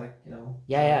time again, like, you know.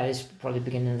 Yeah, it's probably the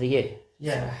beginning of the year.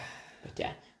 Yeah. So, but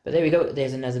yeah. But there we go.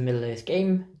 There's another Middle-earth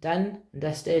game done and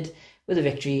dusted with a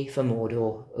victory for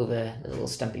Mordor over the little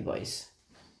stumpy boys.